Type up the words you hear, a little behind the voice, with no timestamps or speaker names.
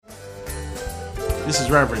This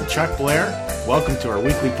is Reverend Chuck Blair. Welcome to our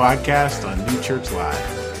weekly podcast on New Church Live.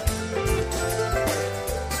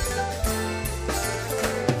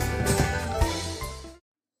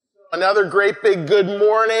 Another great big good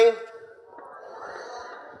morning.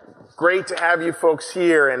 Great to have you folks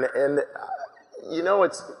here. And you know,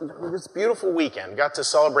 it's a beautiful weekend. Got to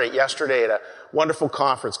celebrate yesterday at a wonderful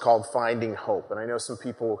conference called Finding Hope. And I know some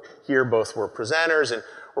people here both were presenters and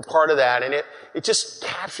were part of that. And it just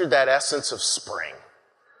captured that essence of spring,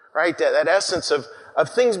 right? That essence of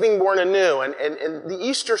things being born anew. And the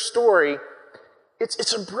Easter story,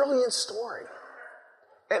 it's a brilliant story.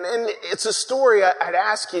 And it's a story I'd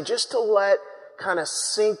ask you just to let kind of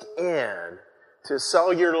sink in to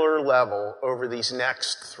cellular level over these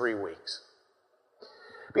next 3 weeks.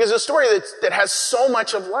 Because it's a story that has so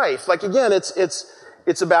much of life. Like again,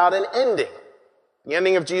 it's about an ending. The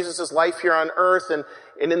ending of Jesus' life here on earth, and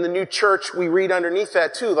in the new church we read underneath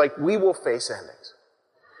that too, like we will face endings.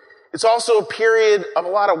 It's also a period of a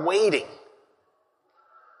lot of waiting.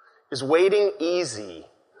 Is waiting easy?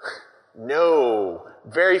 No.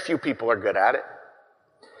 Very few people are good at it.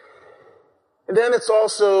 And then it's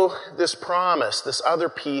also this promise, this other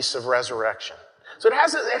piece of resurrection. So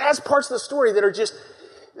it has parts of the story that are just,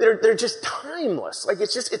 they're just timeless. Like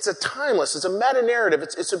it's a meta-narrative.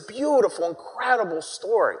 It's a beautiful, incredible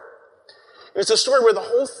story. And it's a story where the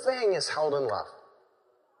whole thing is held in love.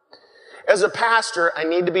 As a pastor, I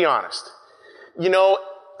need to be honest. You know,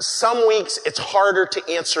 some weeks it's harder to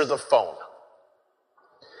answer the phone.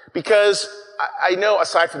 Because I know,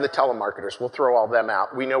 aside from the telemarketers, we'll throw all them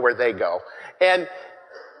out. We know where they go. And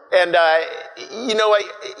you know,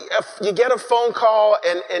 if you get a phone call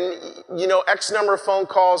and, you know, X number of phone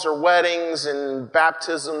calls or weddings and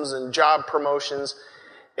baptisms and job promotions.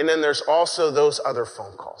 And then there's also those other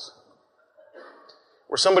phone calls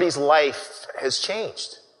where somebody's life has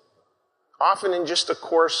changed, often in just a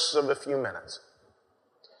course of a few minutes.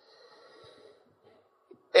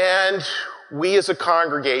 And we as a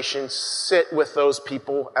congregation sit with those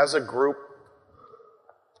people as a group.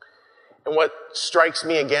 And what strikes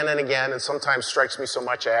me again and again, and sometimes strikes me so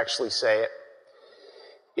much I actually say it,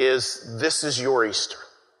 is this is your Easter.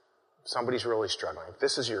 Somebody's really struggling.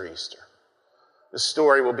 This is your Easter. This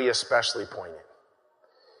story will be especially poignant.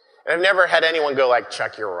 And I've never had anyone go like,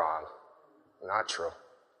 Chuck, you're wrong. Not true.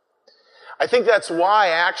 I think that's why,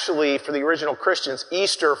 actually, for the original Christians,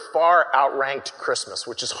 Easter far outranked Christmas,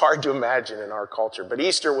 which is hard to imagine in our culture. But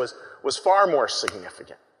Easter was far more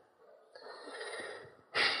significant.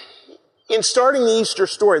 In starting the Easter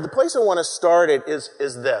story, the place I want to start it is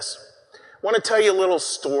this. I want to tell you a little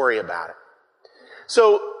story about it.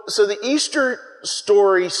 So the Easter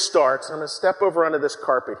story starts, I'm going to step over onto this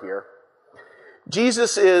carpet here.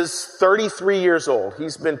 Jesus is 33 years old.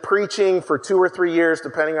 He's been preaching for 2 or 3 years,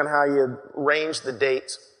 depending on how you range the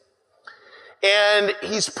dates. And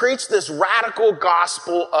he's preached this radical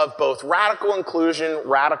gospel of both radical inclusion,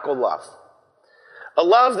 radical love. A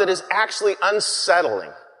love that is actually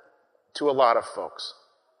unsettling to a lot of folks.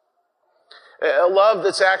 A love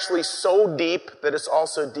that's actually so deep that it's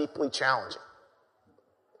also deeply challenging.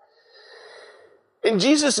 And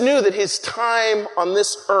Jesus knew that his time on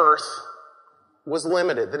this earth was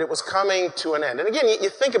limited, that it was coming to an end. And again, you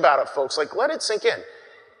think about it, folks, like let it sink in.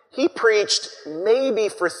 He preached maybe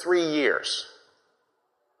for 3 years.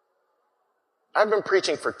 I've been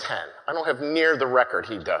preaching for 10. I don't have near the record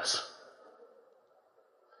he does.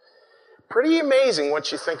 Pretty amazing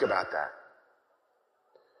once you think about that.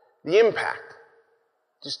 The impact.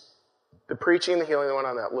 Just the preaching and the healing that went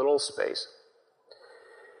on that little space.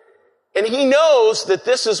 And he knows that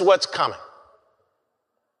this is what's coming.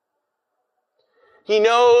 He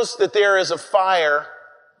knows that there is a fire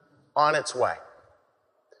on its way.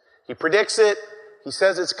 He predicts it. He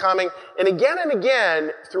says it's coming. And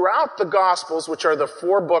again, throughout the Gospels, which are the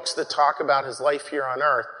 4 books that talk about his life here on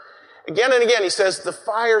earth, again and again he says, the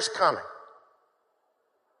fire's coming.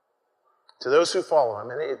 To those who follow him,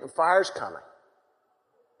 and the fire's coming.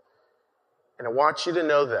 And I want you to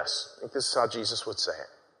know this. I think this is how Jesus would say it.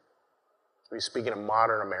 He's speaking in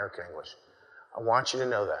modern American English. I want you to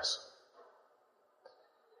know this.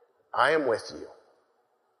 I am with you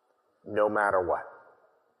no matter what.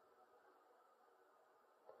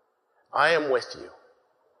 I am with you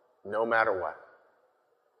no matter what.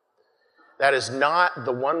 That is not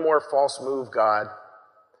the one more false move, God.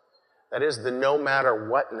 That is the no matter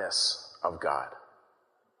whatness of God.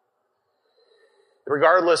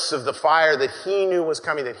 Regardless of the fire that he knew was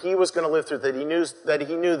coming, that he was going to live through, that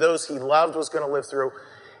he knew those he loved was going to live through,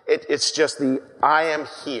 it's just the I am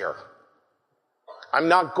here. I'm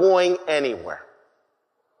not going anywhere.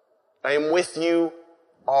 I am with you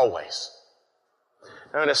always.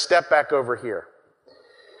 I'm going to step back over here.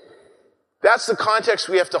 That's the context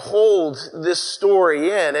we have to hold this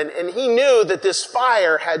story in. And he knew that this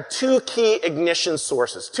fire had two key ignition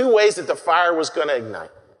sources, two ways that the fire was going to ignite.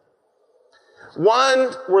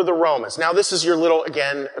 One were the Romans. Now, this is your little,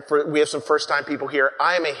 again, we have some first-time people here.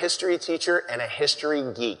 I am a history teacher and a history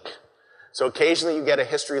geek. So occasionally you get a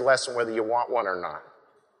history lesson whether you want one or not.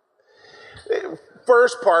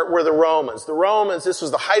 First part were the Romans. The Romans, this was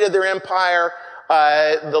the height of their empire.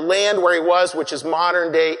 The land where he was, which is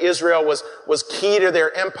modern day Israel, was key to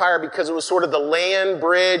their empire because it was sort of the land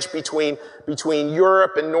bridge between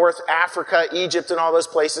Europe and North Africa, Egypt, and all those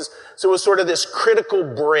places. So it was sort of this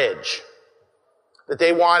critical bridge that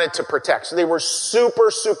they wanted to protect. So they were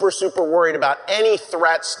super, super, super worried about any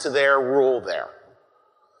threats to their rule there.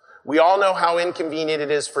 We all know how inconvenient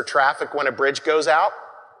it is for traffic when a bridge goes out.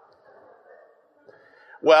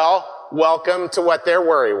 Well, welcome to what their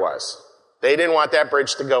worry was. They didn't want that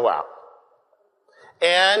bridge to go out.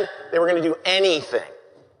 And they were going to do anything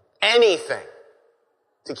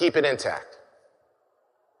to keep it intact.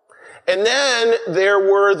 And then there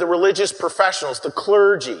were the religious professionals, the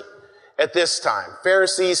clergy at this time.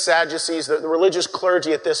 Pharisees, Sadducees, the religious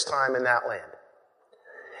clergy at this time in that land.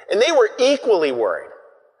 And they were equally worried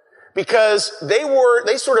because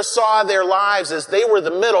they sort of saw their lives as they were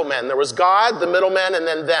the middlemen. There was God, the middlemen, and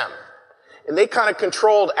then them. And they kind of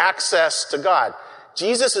controlled access to God.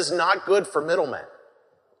 Jesus is not good for middlemen.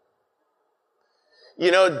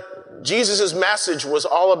 You know, Jesus' message was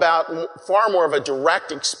all about far more of a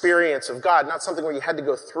direct experience of God, not something where you had to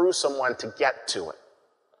go through someone to get to it.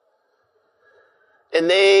 And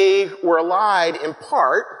they were allied in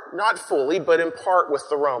part, not fully, but in part with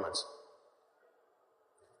the Romans.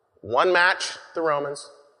 One match, the Romans.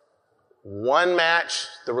 One match,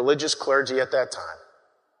 the religious clergy at that time.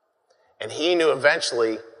 And he knew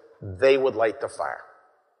eventually they would light the fire.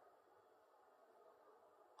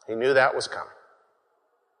 He knew that was coming.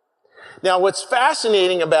 Now, what's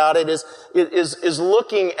fascinating about it is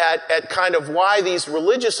looking at kind of why these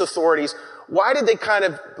religious authorities, why did they kind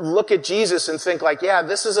of look at Jesus and think like, yeah,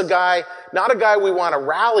 this is a guy, not a guy we want to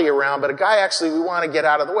rally around, but a guy actually we want to get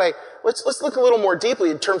out of the way. Let's look a little more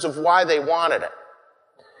deeply in terms of why they wanted it.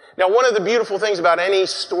 Now, one of the beautiful things about any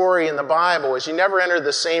story in the Bible is you never enter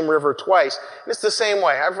the same river twice. And it's the same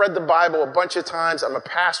way. I've read the Bible a bunch of times. I'm a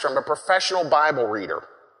pastor. I'm a professional Bible reader.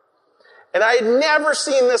 And I had never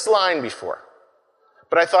seen this line before.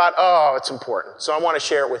 But I thought, oh, it's important. So I want to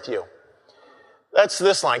share it with you. That's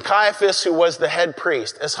this line. Caiaphas, who was the head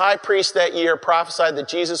priest, as high priest that year, prophesied that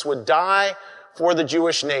Jesus would die for the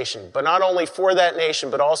Jewish nation. But not only for that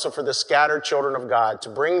nation, but also for the scattered children of God, to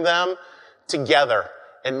bring them together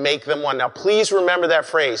and make them one. Now, please remember that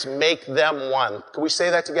phrase, make them one. Can we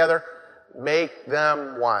say that together? Make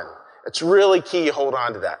them one. It's really key you hold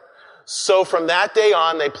on to that. So from that day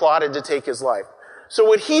on, they plotted to take his life. So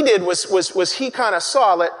what he did was he kind of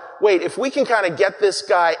saw that, wait, if we can kind of get this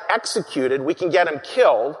guy executed, we can get him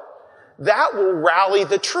killed, that will rally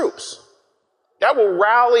the troops. That will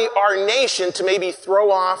rally our nation to maybe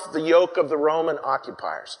throw off the yoke of the Roman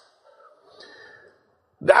occupiers.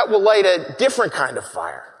 That will light a different kind of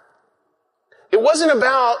fire. It wasn't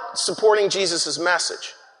about supporting Jesus'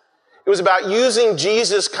 message. It was about using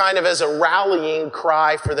Jesus kind of as a rallying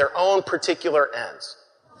cry for their own particular ends.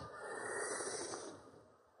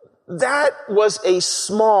 That was a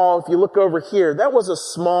small, if you look over here, that was a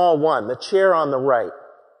small one, the chair on the right,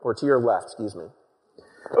 or to your left, excuse me.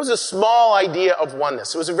 It was a small idea of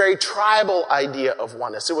oneness. It was a very tribal idea of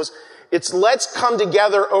oneness. It's let's come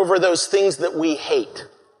together over those things that we hate.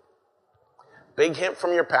 Big hint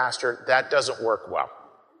from your pastor, that doesn't work well.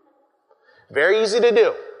 Very easy to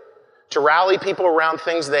do, to rally people around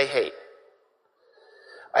things they hate.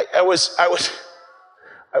 I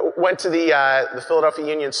went to the Philadelphia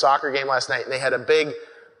Union soccer game last night, and they had a big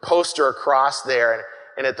poster across there,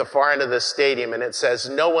 and at the far end of the stadium, and it says,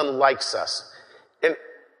 "No one likes us."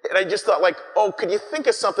 And I just thought, like, oh, could you think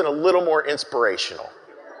of something a little more inspirational?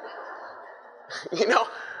 You know?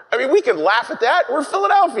 I mean, we could laugh at that. We're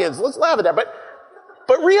Philadelphians. Let's laugh at that.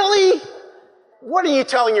 But really, what are you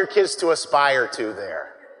telling your kids to aspire to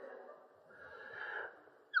there?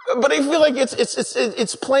 But I feel like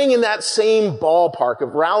it's playing in that same ballpark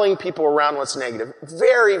of rallying people around what's negative.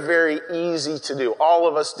 Very, very easy to do. All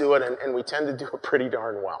of us do it, and we tend to do it pretty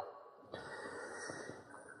darn well.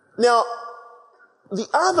 Now, the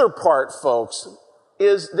other part, folks,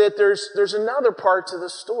 is that there's another part to the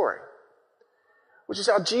story, which is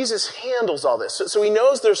how Jesus handles all this. So he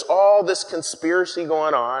knows there's all this conspiracy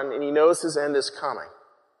going on, and he knows his end is coming.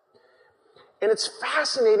 And it's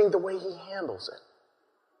fascinating the way he handles it.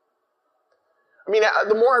 I mean,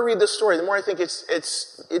 the more I read this story, the more I think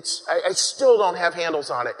I still don't have handles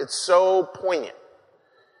on it. It's so poignant.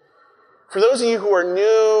 For those of you who are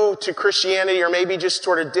new to Christianity or maybe just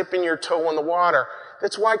sort of dipping your toe in the water,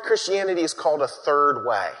 that's why Christianity is called a third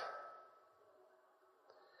way.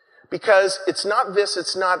 Because it's not this,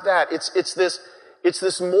 it's not that. It's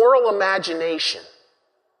this moral imagination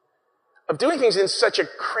of doing things in such a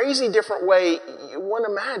crazy different way, you wouldn't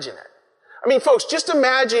imagine it. I mean, folks, just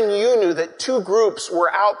imagine you knew that two groups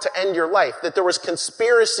were out to end your life, that there was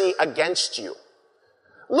conspiracy against you.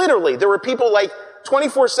 Literally, there were people like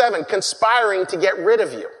 24/7 conspiring to get rid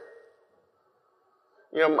of you.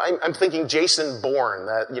 You know, I'm thinking Jason Bourne,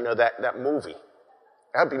 that movie.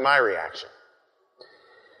 That'd be my reaction.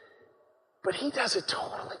 But he does it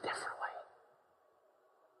totally differently.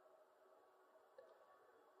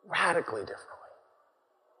 Radically differently.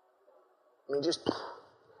 I mean,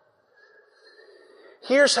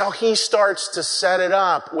 here's how he starts to set it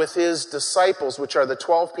up with his disciples, which are the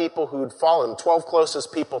 12 people who'd follow him, 12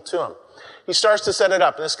 closest people to him. He starts to set it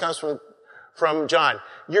up, and this comes from John.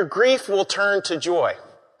 Your grief will turn to joy.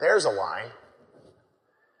 There's a line.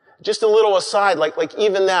 Just a little aside, like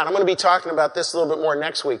even that. I'm going to be talking about this a little bit more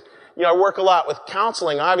next week. You know, I work a lot with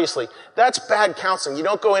counseling, obviously. That's bad counseling. You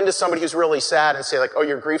don't go into somebody who's really sad and say, like, oh,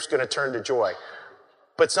 your grief's going to turn to joy.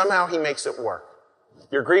 But somehow he makes it work.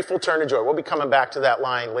 Your grief will turn to joy. We'll be coming back to that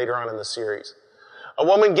line later on in the series. A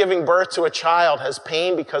woman giving birth to a child has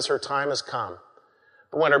pain because her time has come.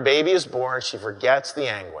 But when her baby is born, she forgets the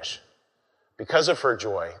anguish because of her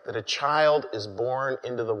joy that a child is born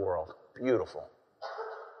into the world. Beautiful.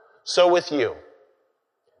 So with you.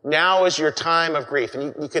 Now is your time of grief.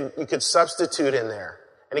 And you could substitute in there.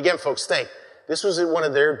 And again, folks, think, this was one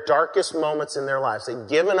of their darkest moments in their lives. They'd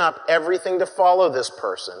given up everything to follow this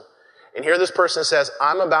person. And here this person says,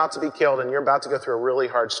 I'm about to be killed and you're about to go through a really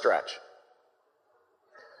hard stretch.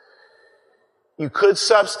 You could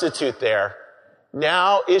substitute there.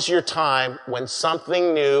 Now is your time when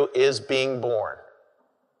something new is being born.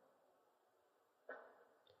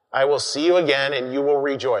 I will see you again and you will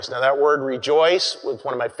rejoice. Now that word rejoice was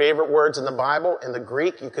one of my favorite words in the Bible. In the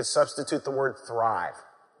Greek, you could substitute the word thrive.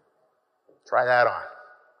 Try that on.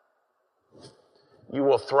 You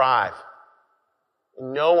will thrive.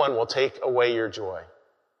 No one will take away your joy.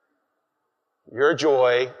 Your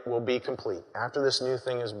joy will be complete. After this new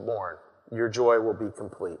thing is born, your joy will be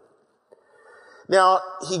complete. Now,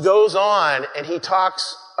 he goes on and he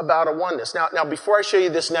talks about a oneness. Now, before I show you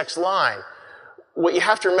this next line, what you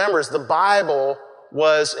have to remember is the Bible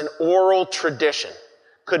was an oral tradition.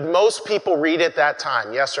 Could most people read it that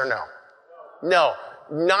time? Yes or no? No.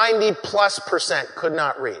 90+% could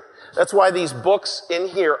not read. That's why these books in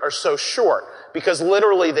here are so short, because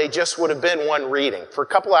literally they just would have been one reading for a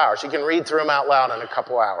couple hours. You can read through them out loud in a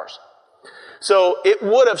couple hours. So it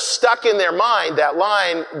would have stuck in their mind, that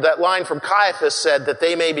line from Caiaphas said that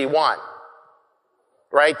they may be one.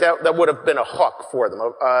 Right? That would have been a hook for them, an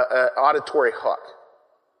auditory hook.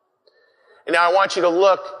 And now I want you to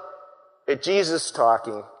look at Jesus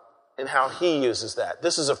talking and how he uses that.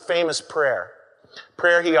 This is a famous prayer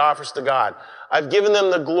he offers to God. I've given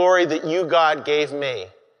them the glory that you, God, gave me,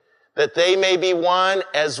 that they may be one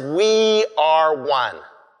as we are one.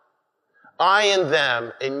 I and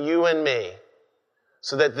them and you and me,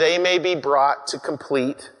 so that they may be brought to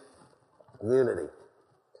complete unity.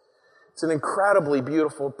 It's an incredibly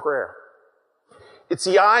beautiful prayer. It's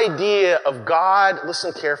the idea of God,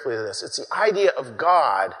 listen carefully to this, it's the idea of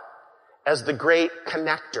God as the great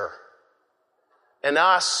connector. And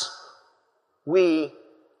us, we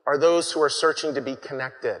are those who are searching to be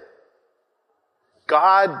connected.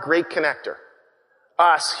 God, great connector.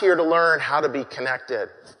 Us, here to learn how to be connected.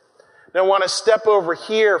 Now I want to step over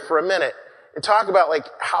here for a minute and talk about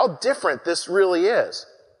how different this really is.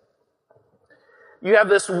 You have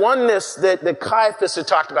this oneness that Caiaphas had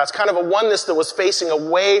talked about. It's kind of a oneness that was facing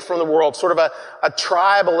away from the world, sort of a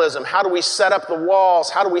tribalism. How do we set up the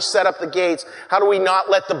walls? How do we set up the gates? How do we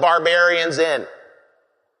not let the barbarians in?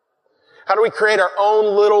 How do we create our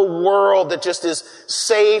own little world that just is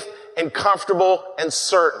safe and comfortable and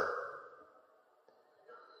certain?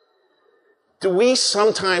 Do we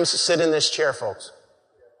sometimes sit in this chair, folks?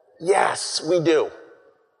 Yes, we do.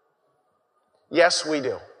 Yes, we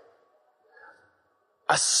do.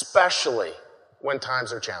 Especially when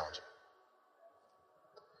times are challenging.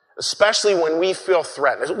 Especially when we feel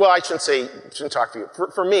threatened. Well, I shouldn't talk for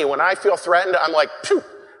you. For me, when I feel threatened, I'm like, phew,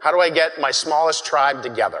 how do I get my smallest tribe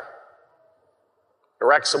together?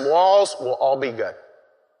 Erect some walls, we'll all be good.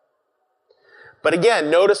 But again,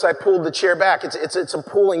 notice I pulled the chair back. It's a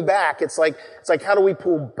pulling back. It's like how do we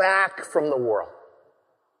pull back from the world?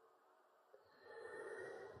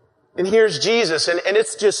 And here's Jesus, and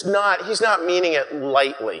it's just not, he's not meaning it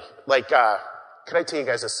lightly. Like, could I tell you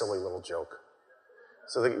guys a silly little joke?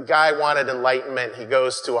 So the guy wanted enlightenment. He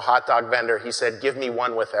goes to a hot dog vendor. He said, give me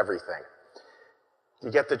one with everything.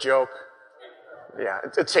 You get the joke? Yeah,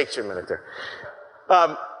 it takes you a minute there.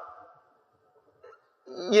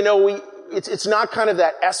 It's not kind of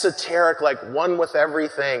that esoteric, like one with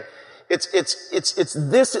everything. This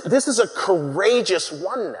is a courageous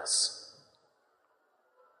oneness.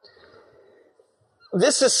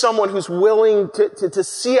 This is someone who's willing to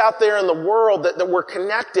see out there in the world that we're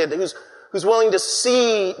connected, who's willing to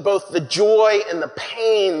see both the joy and the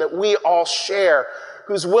pain that we all share,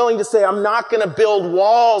 who's willing to say, I'm not going to build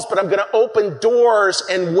walls, but I'm going to open doors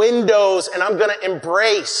and windows, and I'm going to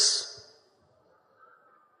embrace.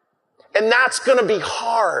 And that's going to be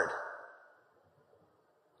hard.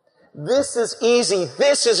 This is easy.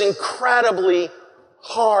 This is incredibly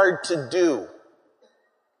hard to do.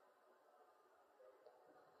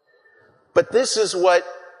 But this is what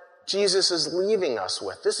Jesus is leaving us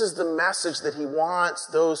with. This is the message that he wants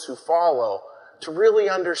those who follow to really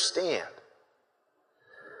understand.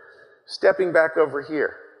 Stepping back over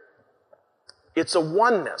here. It's a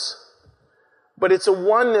oneness. But it's a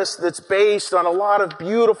oneness that's based on a lot of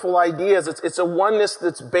beautiful ideas. It's a oneness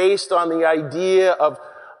that's based on the idea of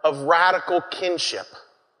radical kinship.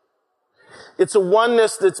 It's a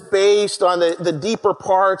oneness that's based on the deeper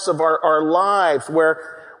parts of our lives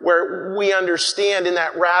where we understand in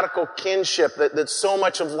that radical kinship that so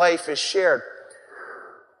much of life is shared.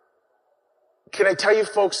 Can I tell you,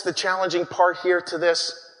 folks, the challenging part here to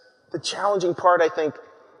this? The challenging part, I think,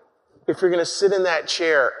 if you're going to sit in that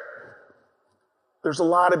chair, there's a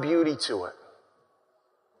lot of beauty to it.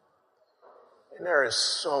 And there is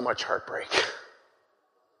so much heartbreak.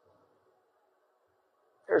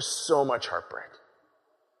 There's so much heartbreak.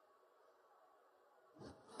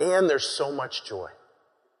 And there's so much joy.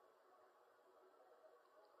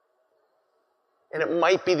 And it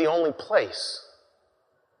might be the only place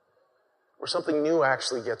where something new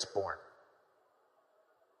actually gets born.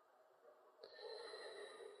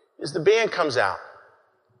 As the band comes out,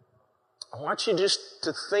 I want you just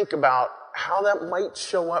to think about how that might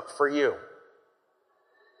show up for you.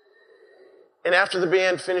 And after the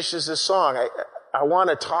band finishes this song, I want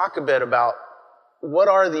to talk a bit about what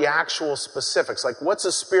are the actual specifics, like what's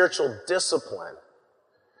a spiritual discipline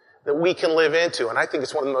that we can live into. And I think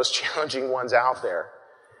it's one of the most challenging ones out there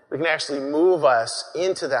that can actually move us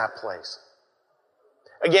into that place.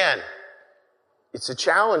 Again, it's a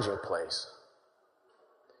challenging place.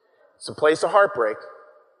 It's a place of heartbreak.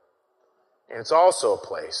 And it's also a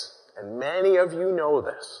place, and many of you know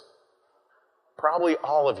this, probably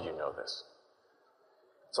all of you know this,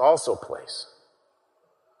 it's also a place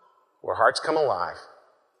where hearts come alive,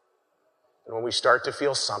 and when we start to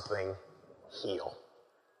feel something heal.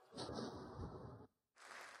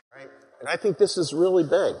 Right? And I think this is really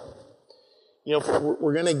big. You know, if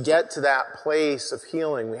we're going to get to that place of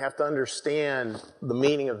healing, we have to understand the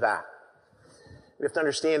meaning of that. We have to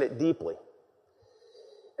understand it deeply.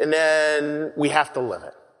 And then we have to live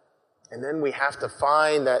it. And then we have to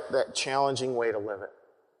find that challenging way to live it.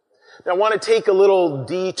 Now I want to take a little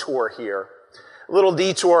detour here. A little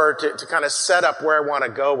detour to kind of set up where I want to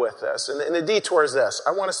go with this. And the detour is this.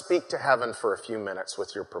 I want to speak to heaven for a few minutes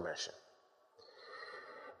with your permission.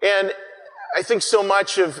 And I think so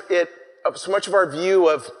much of our view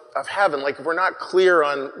of heaven, like if we're not clear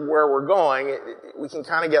on where we're going, we can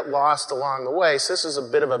kind of get lost along the way. So this is a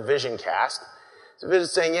bit of a vision cast. It's a vision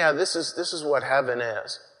saying, yeah, this is what heaven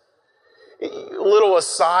is. A little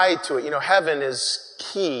aside to it, you know, heaven is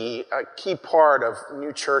a key part of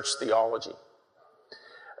New Church theology.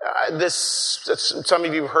 Some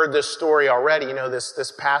of you have heard this story already. You know,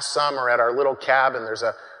 this past summer at our little cabin, there's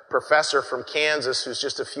a professor from Kansas who's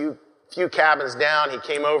just a few cabins down. He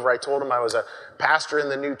came over. I told him I was a pastor in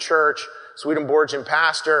the new church, Swedenborgian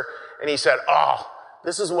pastor, and he said, "Oh,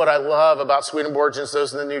 this is what I love about Swedenborgians,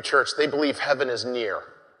 those in the new church. They believe heaven is near."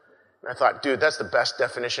 And I thought, dude, that's the best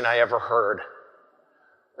definition I ever heard.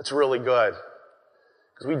 That's really good.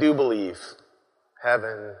 Because we do believe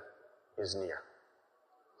heaven is near.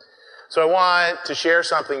 So I want to share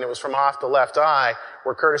something that was from Off the Left Eye,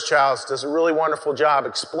 where Curtis Childs does a really wonderful job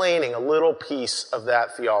explaining a little piece of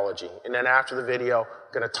that theology. And then after the video,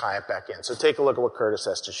 I'm going to tie it back in. So take a look at what Curtis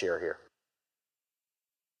has to share here.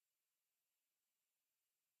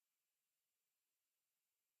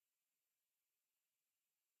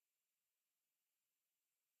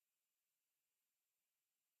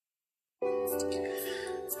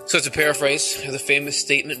 So it's a paraphrase of the famous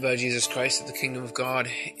statement by Jesus Christ that the kingdom of God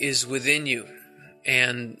is within you.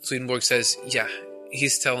 And Swedenborg says, yeah,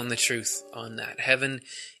 he's telling the truth on that. Heaven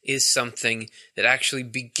is something that actually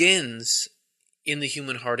begins in the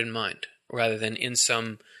human heart and mind, rather than in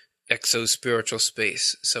some exo-spiritual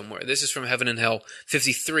space somewhere. This is from Heaven and Hell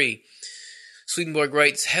 53. Swedenborg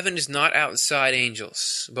writes, "Heaven is not outside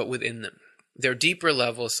angels, but within them. Their deeper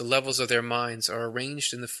levels, the levels of their minds, are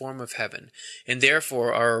arranged in the form of heaven, and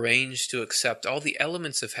therefore are arranged to accept all the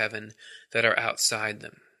elements of heaven that are outside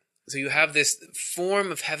them." So you have this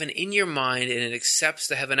form of heaven in your mind, and it accepts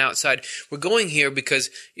the heaven outside. We're going here because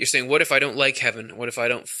you're saying, what if I don't like heaven? What if I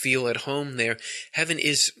don't feel at home there? Heaven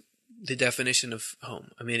is the definition of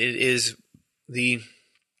home. I mean, it is the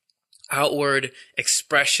outward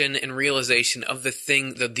expression and realization of the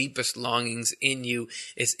thing, the deepest longings in you.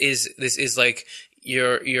 This is like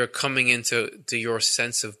you're coming into your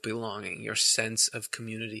sense of belonging, your sense of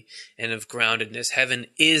community and of groundedness. Heaven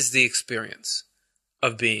is the experience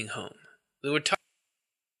of being home.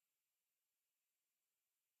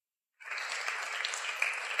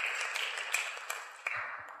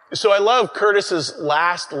 So I love Curtis's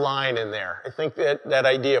last line in there. I think that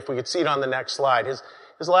idea, if we could see it on the next slide, his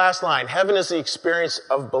last line, heaven is the experience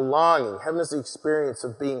of belonging. Heaven is the experience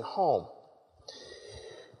of being home.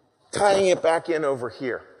 Tying it back in over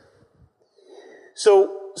here.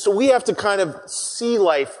 So we have to kind of see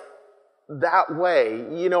life that way.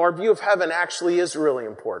 You know, our view of heaven actually is really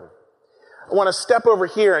important. I want to step over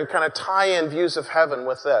here and kind of tie in views of heaven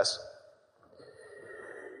with this.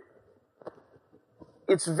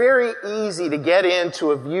 It's very easy to get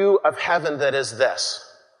into a view of heaven that is this: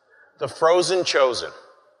 the frozen chosen.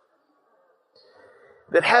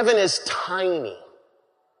 That heaven is tiny.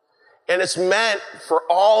 And it's meant for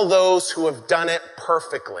all those who have done it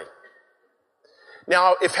perfectly.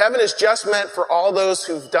 Now, if heaven is just meant for all those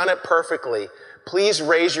who've done it perfectly, please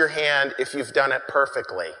raise your hand if you've done it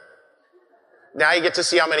perfectly. Now you get to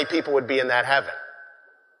see how many people would be in that heaven.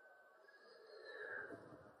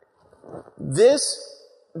 This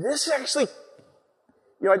actually,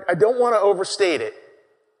 you know, I don't want to overstate it,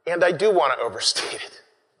 and I do want to overstate it.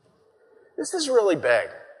 This is really big.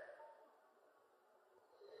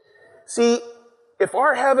 See, if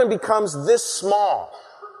our heaven becomes this small,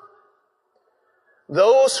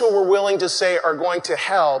 those who we're willing to say are going to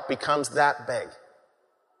hell becomes that big.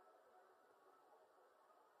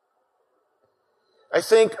 I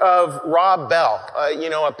think of Rob Bell,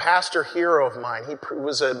 a pastor hero of mine. He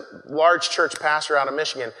was a large church pastor out of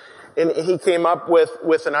Michigan. And he came up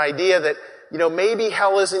with an idea that, maybe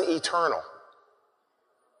hell isn't eternal.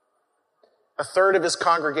 A third of his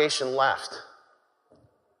congregation left.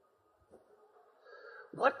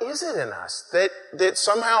 What is it in us that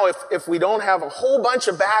somehow if we don't have a whole bunch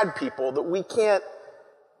of bad people that we can't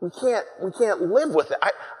live with it?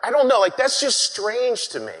 I don't know, like that's just strange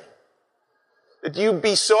to me. That you'd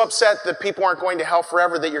be so upset that people aren't going to hell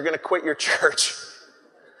forever that you're going to quit your church.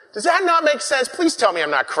 Does that not make sense? Please tell me I'm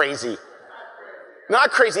not crazy. Not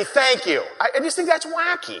crazy, thank you. I just think that's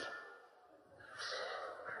wacky.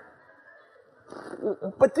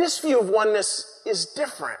 But this view of oneness is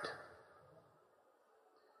different.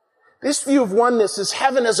 This view of oneness is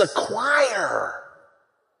heaven as a choir.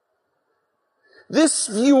 This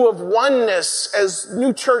view of oneness, as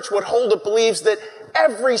New Church would hold it, believes that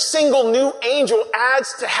every single new angel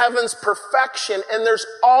adds to heaven's perfection, and there's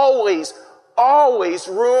always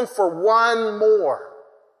room for one more.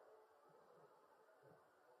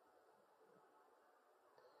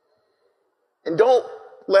 And don't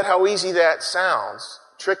let how easy that sounds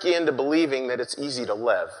trick you into believing that it's easy to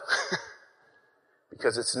live.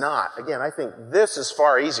 Because it's not. Again, I think this is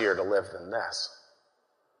far easier to live than this.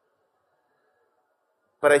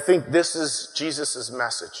 But I think this is Jesus'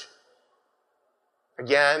 message.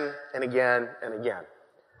 Again and again and again.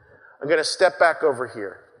 I'm going to step back over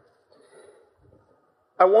here.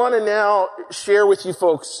 I want to now share with you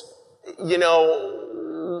folks,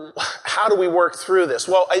 how do we work through this?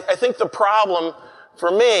 Well, I think the problem for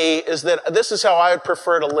me is that this is how I would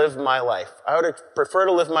prefer to live my life. I would prefer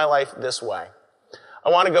to live my life this way. I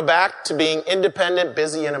want to go back to being independent,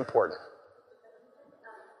 busy, and important.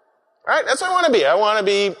 All right, that's what I want to be. I want to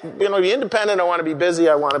be independent. I want to be busy.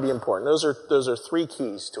 I want to be important. Those are three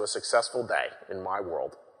keys to a successful day in my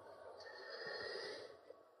world.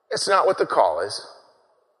 It's not what the call is.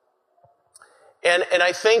 And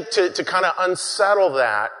I think to kind of unsettle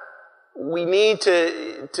that, we need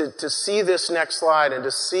to see this next slide and to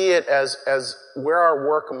see it as where our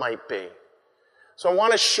work might be. So I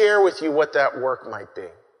want to share with you what that work might be.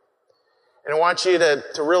 And I want you to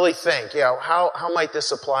really think, how might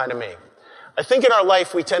this apply to me? I think in our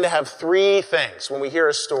life we tend to have three things when we hear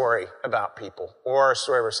a story about people or a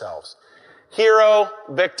story of ourselves. Hero,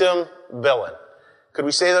 victim, villain. Could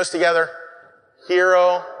we say those together?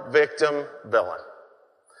 Hero, victim, villain.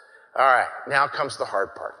 All right, now comes the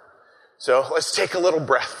hard part. So let's take a little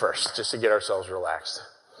breath first, just to get ourselves relaxed.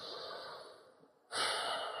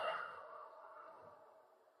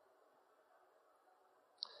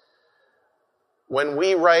 When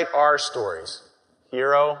we write our stories,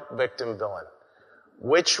 hero, victim, villain,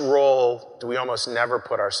 which role do we almost never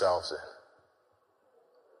put ourselves in?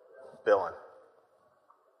 Villain.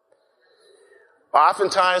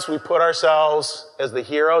 Oftentimes we put ourselves as the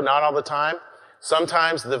hero, not all the time.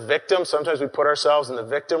 Sometimes the victim, sometimes we put ourselves in the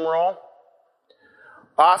victim role.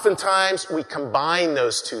 Oftentimes we combine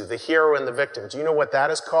those two, the hero and the victim. Do you know what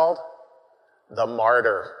that is called? The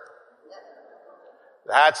martyr.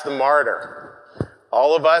 That's the martyr.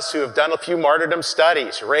 All of us who have done a few martyrdom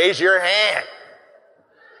studies, raise your hand.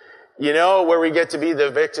 You know where we get to be the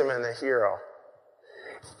victim and the hero.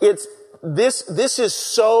 This is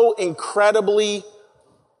so incredibly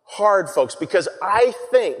hard, folks, because I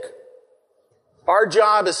think our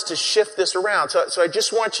job is to shift this around. So I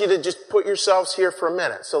just want you to just put yourselves here for a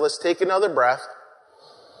minute. So let's take another breath.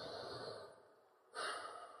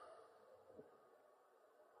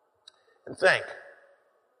 And think.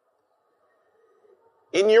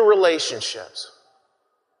 In your relationships,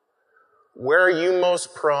 where are you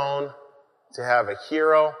most prone to have a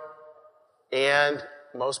hero and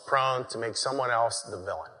most prone to make someone else the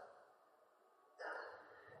villain?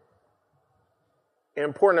 An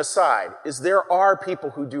important aside is there are people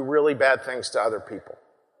who do really bad things to other people.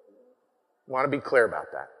 I want to be clear about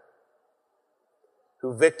that.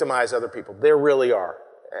 Who victimize other people. There really are.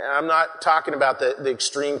 And I'm not talking about the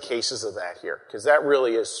extreme cases of that here, because that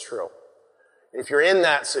really is true. If you're in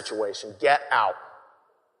that situation, get out.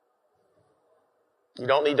 You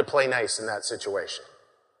don't need to play nice in that situation.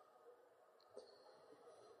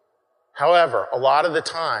 However, a lot of the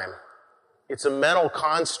time, it's a mental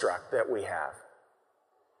construct that we have.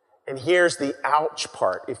 And here's the ouch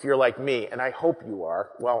part, if you're like me, and I hope you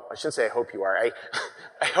are. Well, I shouldn't say I hope you are.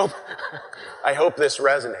 I hope this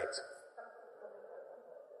resonates.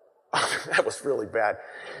 That was really bad.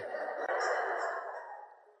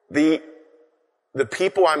 The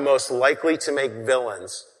people I'm most likely to make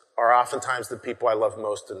villains are oftentimes the people I love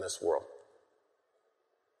most in this world.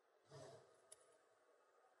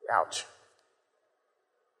 Ouch.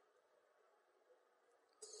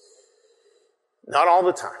 Not all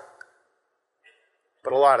the time,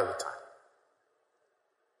 but a lot of the time.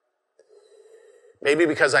 Maybe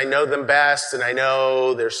because I know them best and I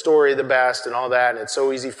know their story the best and all that, and it's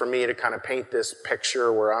so easy for me to kind of paint this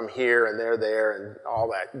picture where I'm here and they're there and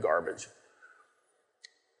all that garbage.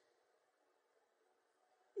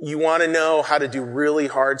 You want to know how to do really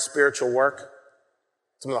hard spiritual work?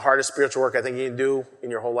 Some of the hardest spiritual work I think you can do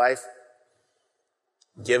in your whole life?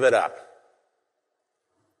 Give it up.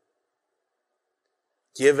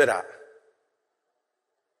 Give it up.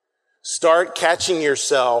 Start catching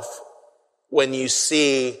yourself when you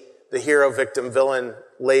see the hero, victim, villain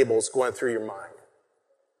labels going through your mind.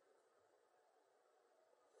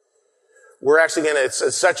 We're actually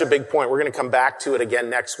it's such a big point. We're going to come back to it again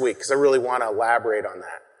next week because I really want to elaborate on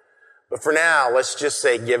that. But for now, let's just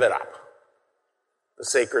say give it up. The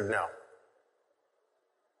sacred no.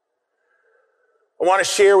 I want to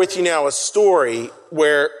share with you now a story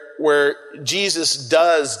where Jesus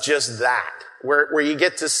does just that. Where you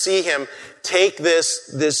get to see him take this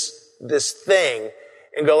thing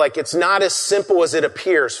and go like, it's not as simple as it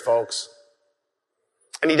appears, folks.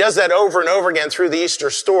 And he does that over and over again through the Easter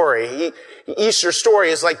story. Easter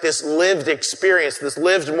story is like this lived experience, this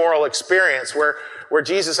lived moral experience where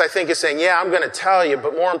Jesus, I think, is saying, yeah, I'm going to tell you,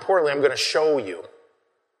 but more importantly, I'm going to show you.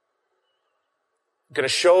 I'm going to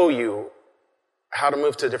show you how to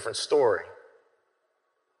move to a different story.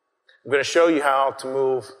 I'm going to show you how to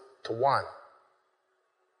move to one.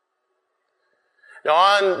 Now,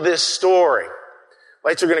 on this story,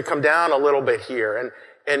 lights are going to come down a little bit here,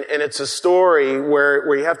 and it's a story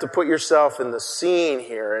where you have to put yourself in the scene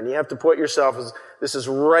here, and you have to put yourself as this is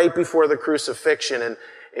right before the crucifixion,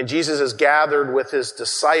 and Jesus is gathered with his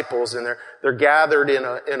disciples, and they're gathered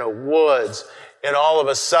in a woods, and all of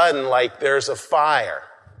a sudden, like there's a fire.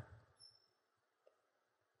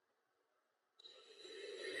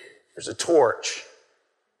 There's a torch.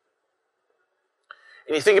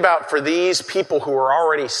 And you think about for these people who are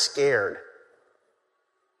already scared,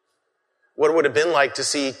 what it would have been like to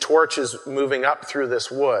see torches moving up through this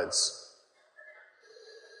woods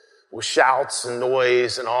with shouts and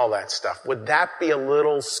noise and all that stuff. Would that be a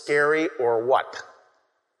little scary or what?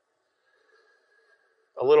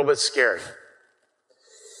 A little bit scary.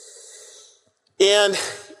 And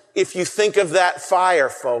if you think of that fire,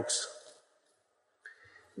 folks,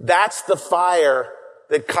 That's the fire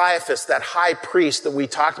that Caiaphas, that high priest that we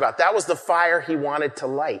talked about, that was the fire he wanted to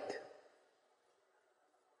light.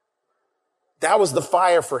 That was the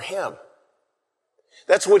fire for him.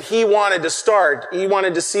 That's what he wanted to start. He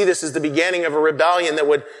wanted to see this as the beginning of a rebellion that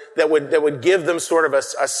would give them sort of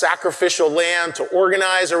a sacrificial lamb to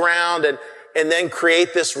organize around and then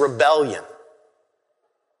create this rebellion.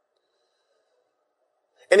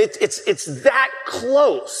 And it's that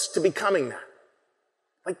close to becoming that.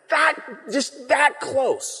 Like that, just that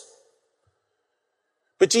close.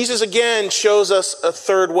 But Jesus again shows us a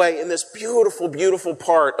third way in this beautiful, beautiful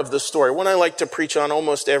part of the story, one I like to preach on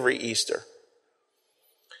almost every Easter.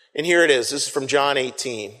 And here it is. This is from John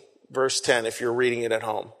 18, verse 10, if you're reading it at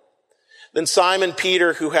home. Then Simon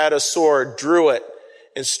Peter, who had a sword, drew it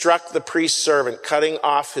and struck the priest's servant, cutting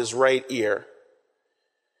off his right ear.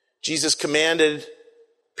 Jesus commanded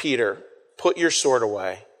Peter, "Put your sword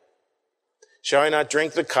away. Shall I not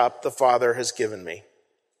drink the cup the Father has given me?"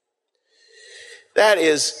 That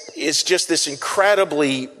is just this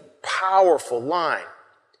incredibly powerful line.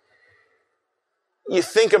 You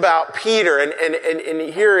think about Peter, and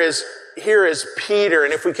here is Peter,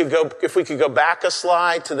 and if we could go back a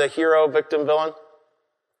slide to the hero, victim, villain.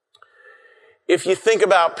 If you think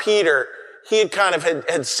about Peter, he had kind of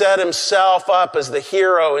had set himself up as the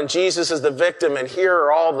hero and Jesus as the victim, and here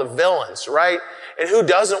are all the villains, right? And who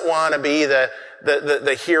doesn't want to be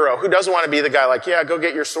the hero? Who doesn't want to be the guy like, yeah, go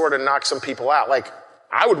get your sword and knock some people out? Like,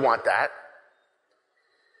 I would want that.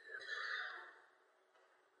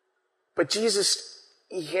 But Jesus,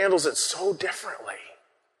 he handles it so differently.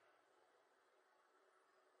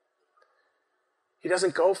 He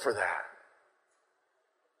doesn't go for that.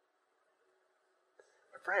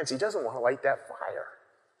 But friends, he doesn't want to light that fire.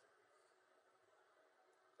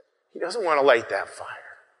 He doesn't want to light that fire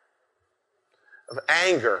of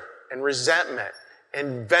anger and resentment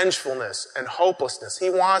and vengefulness and hopelessness. He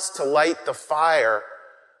wants to light the fire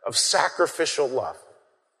of sacrificial love,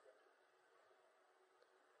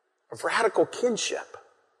 of radical kinship,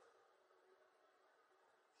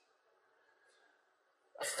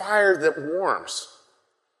 a fire that warms,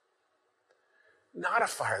 not a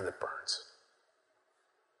fire that burns.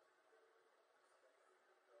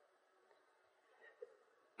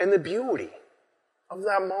 And the beauty of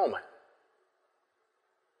that moment.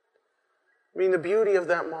 I mean, the beauty of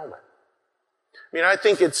that moment. I mean, I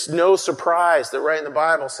think it's no surprise that right in the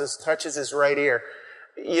Bible says, touches his right ear.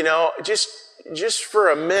 You know, just for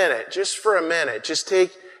a minute, just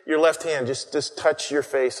take your left hand, just touch your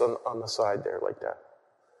face on the side there like that.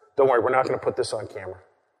 Don't worry, we're not going to put this on camera.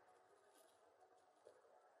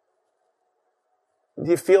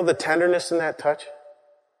 Do you feel the tenderness in that touch?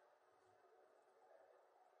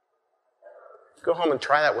 Go home and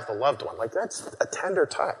try that with a loved one. Like, that's a tender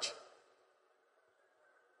touch.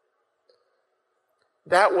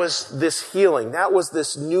 That was this healing. That was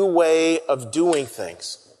this new way of doing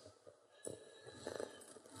things.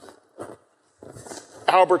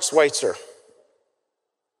 Albert Schweitzer,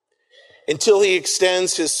 until he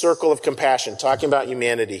extends his circle of compassion, talking about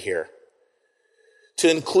humanity here, to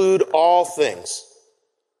include all things,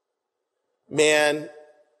 man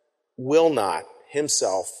will not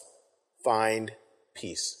himself find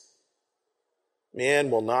peace.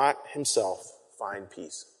 Man will not himself find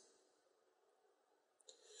peace.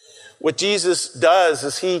 What Jesus does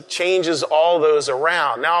is he changes all those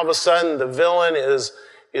around. Now all of a sudden the villain is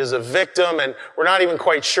a victim, and we're not even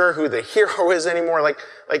quite sure who the hero is anymore. Like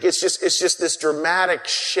it's just this dramatic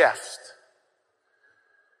shift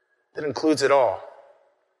that includes it all.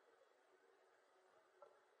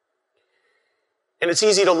 And it's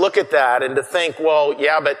easy to look at that and to think, well,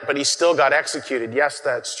 yeah, but he still got executed. Yes,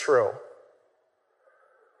 that's true.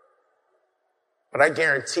 But I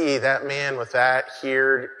guarantee that man with that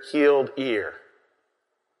healed ear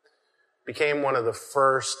became one of the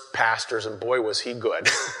first pastors, and boy, was he good.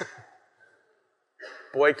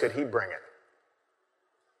 Boy, could he bring it.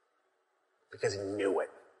 Because he knew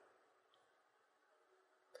it.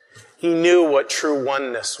 He knew what true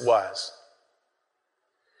oneness was.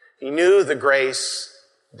 He knew the grace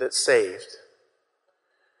that saved.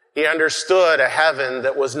 He understood a heaven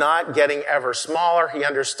that was not getting ever smaller. He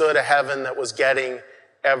understood a heaven that was getting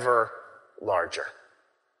ever larger.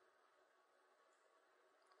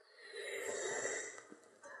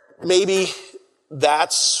 Maybe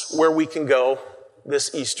that's where we can go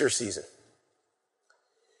this Easter season.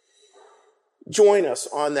 Join us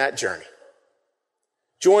on that journey.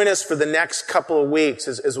 Join us for the next couple of weeks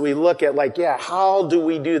as we look at how do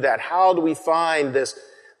we do that? How do we find this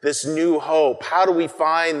new hope? How do we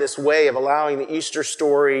find this way of allowing the Easter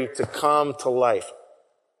story to come to life?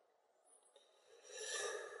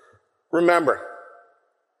 Remember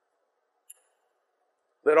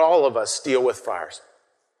that all of us deal with fires.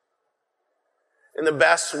 And the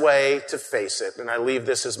best way to face it, and I leave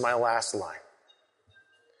this as my last line,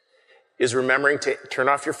 is remembering to turn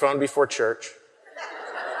off your phone before church.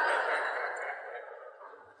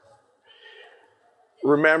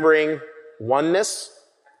 Remembering oneness,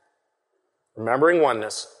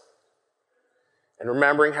 and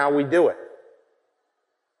remembering how we do it.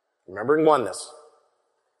 Remembering oneness,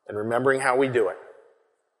 and remembering how we do it,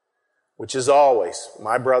 which is always,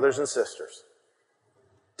 my brothers and sisters,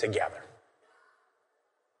 together.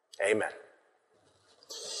 Amen.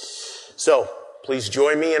 So, please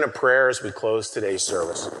join me in a prayer as we close today's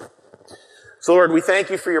service. So, Lord, we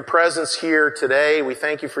thank you for your presence here today. We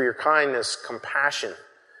thank you for your kindness, compassion.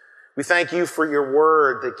 We thank you for your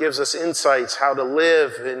word that gives us insights how to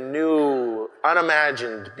live in new,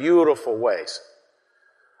 unimagined, beautiful ways.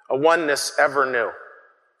 A oneness ever new.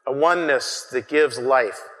 A oneness that gives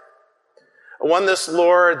life. A oneness,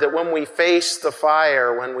 Lord, that when we face the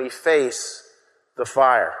fire,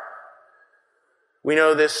 we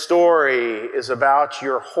know this story is about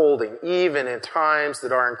your holding, even in times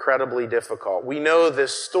that are incredibly difficult. We know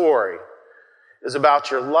this story is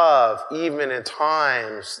about your love, even in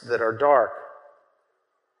times that are dark.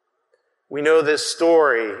 We know this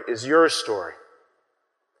story is your story.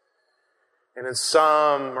 And in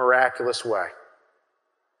some miraculous way,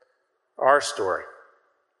 our story,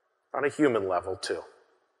 on a human level too.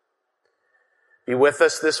 Be with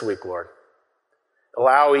us this week, Lord.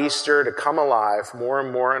 Allow Easter to come alive more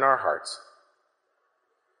and more in our hearts.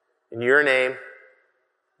 In your name,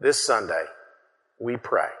 this Sunday, we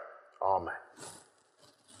pray. Amen.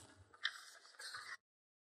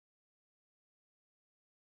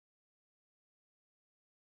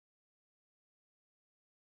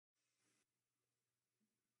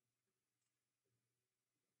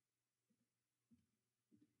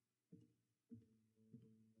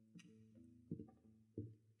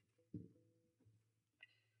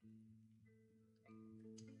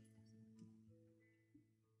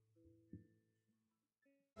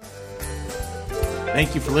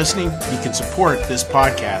 Thank you for listening. You can support this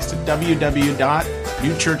podcast at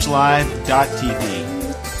www.newchurchlive.tv.